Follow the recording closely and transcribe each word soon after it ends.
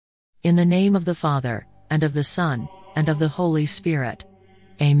In the name of the Father, and of the Son, and of the Holy Spirit.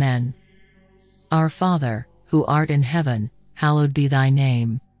 Amen. Our Father, who art in heaven, hallowed be thy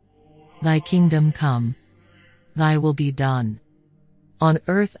name. Thy kingdom come. Thy will be done, on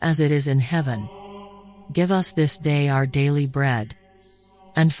earth as it is in heaven. Give us this day our daily bread.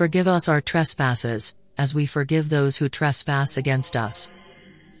 And forgive us our trespasses, as we forgive those who trespass against us.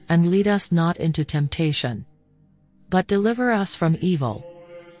 And lead us not into temptation, but deliver us from evil.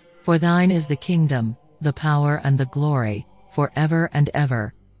 For thine is the kingdom, the power and the glory, forever and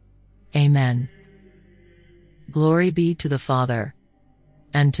ever. Amen. Glory be to the Father,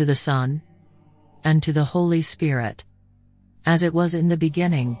 and to the Son, and to the Holy Spirit, as it was in the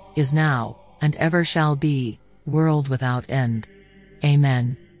beginning, is now, and ever shall be, world without end.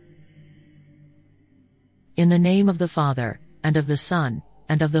 Amen. In the name of the Father, and of the Son,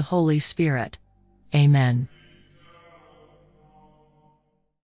 and of the Holy Spirit. Amen.